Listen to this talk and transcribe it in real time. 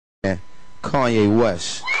Kanye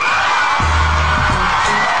West.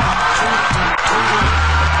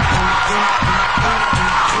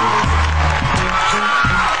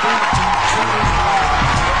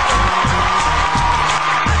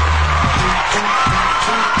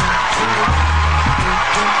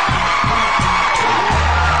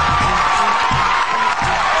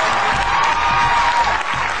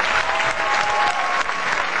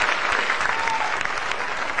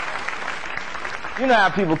 You know how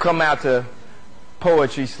people come out to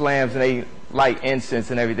poetry slams and they light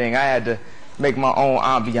incense and everything. I had to make my own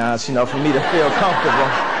ambiance, you know, for me to feel comfortable.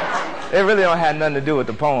 It really don't have nothing to do with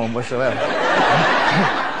the poem whatsoever.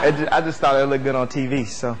 I just thought it looked good on TV.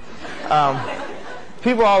 So,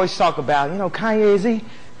 people always talk about, you know, Kanye,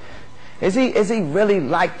 is he really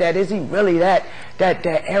like that? Is he really that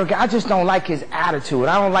arrogant? I just don't like his attitude.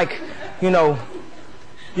 I don't like, you know,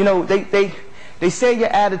 they say your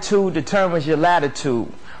attitude determines your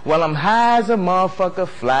latitude. Well, I'm high as a motherfucker,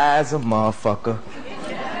 fly as a motherfucker.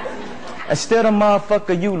 And still the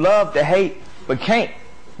motherfucker you love to hate, but can't,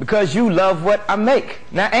 because you love what I make.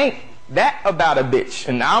 Now ain't that about a bitch?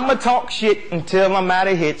 And I'ma talk shit until I'm out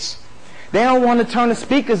of hits. They don't want to turn the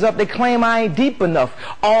speakers up, they claim I ain't deep enough.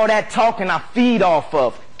 All that talking I feed off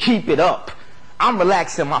of, keep it up. I'm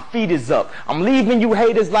relaxing, my feet is up. I'm leaving you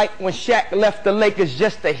haters like when Shaq left the Lakers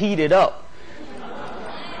just to heat it up.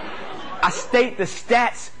 I state the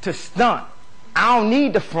stats to stunt. I don't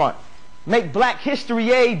need the front. Make Black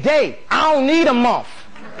History every day. I don't need a month.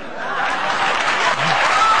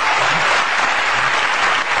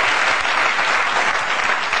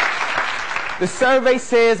 The survey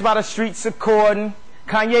says by the streets according,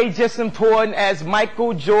 Kanye just important as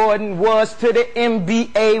Michael Jordan was to the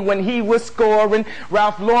NBA when he was scoring.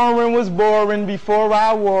 Ralph Lauren was boring before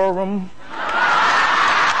I wore him.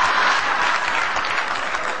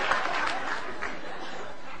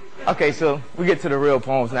 Okay, so we get to the real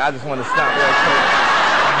poems now. I just want to stop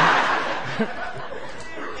real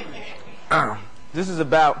quick. This is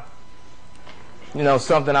about, you know,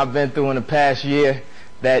 something I've been through in the past year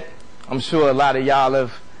that I'm sure a lot of y'all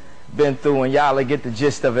have been through, and y'all will get the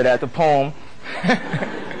gist of it as the poem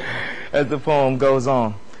goes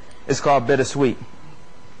on. It's called Bittersweet.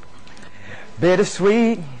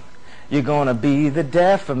 Bittersweet, you're gonna be the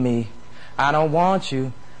death of me. I don't want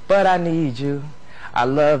you, but I need you. I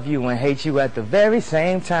love you and hate you at the very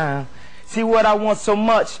same time. See, what I want so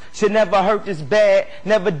much should never hurt this bad.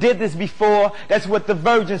 Never did this before. That's what the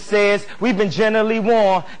virgin says. We've been generally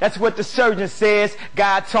warned. That's what the surgeon says.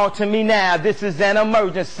 God talk to me now. This is an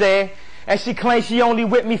emergency. And she claims she only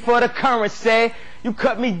with me for the currency. You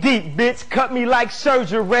cut me deep, bitch. Cut me like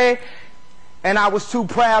surgery. And I was too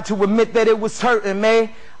proud to admit that it was hurting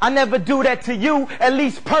me. I never do that to you, at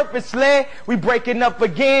least purposely. We breaking up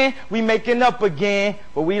again, we making up again,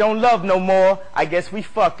 but we don't love no more. I guess we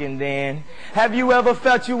fucking then. Have you ever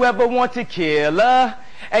felt you ever want to kill her?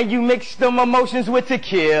 And you mix them emotions with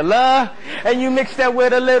tequila, and you mix that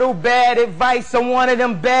with a little bad advice on one of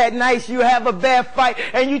them bad nights. You have a bad fight,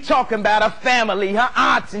 and you talking about her family, her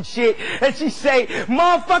aunts and shit, and she say,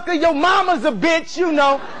 motherfucker, your mama's a bitch, you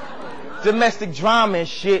know. Domestic drama and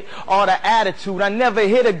shit, all the attitude. I never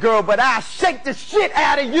hit a girl, but I shake the shit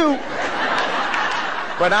out of you.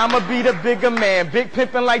 But I'ma be the bigger man, big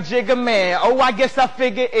pimpin' like Jigga Man. Oh, I guess I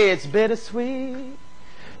figure it's bittersweet.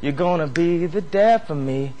 You're gonna be the death of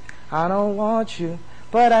me. I don't want you,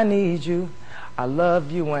 but I need you. I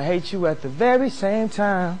love you and hate you at the very same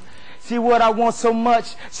time. See, what I want so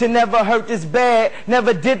much should never hurt this bad.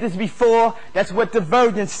 Never did this before. That's what the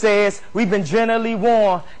virgin says. We've been generally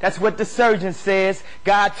warned. That's what the surgeon says.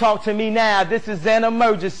 God talk to me now. This is an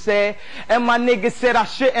emergency. And my nigga said I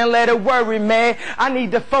shouldn't let it worry me. I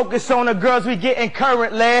need to focus on the girls we getting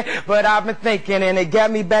currently. But I've been thinking and it got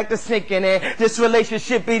me back to sinking in. This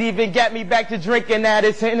relationship, it even got me back to drinking that.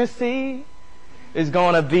 It's Hennessy. It's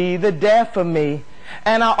gonna be the death of me.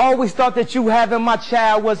 And I always thought that you having my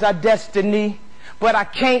child was our destiny. But I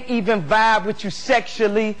can't even vibe with you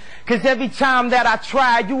sexually. Cause every time that I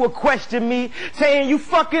try, you will question me. Saying you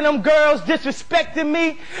fucking them girls, disrespecting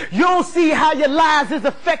me. You don't see how your lies is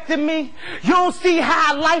affecting me. You don't see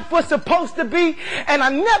how life was supposed to be. And I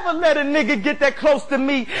never let a nigga get that close to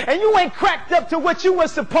me. And you ain't cracked up to what you were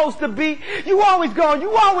supposed to be. You always gone,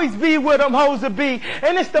 you always be where them hoes to be.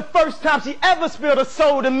 And it's the first time she ever spilled a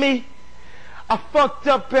soul to me. I fucked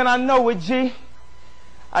up and I know it, G.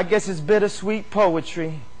 I guess it's bittersweet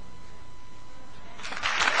poetry.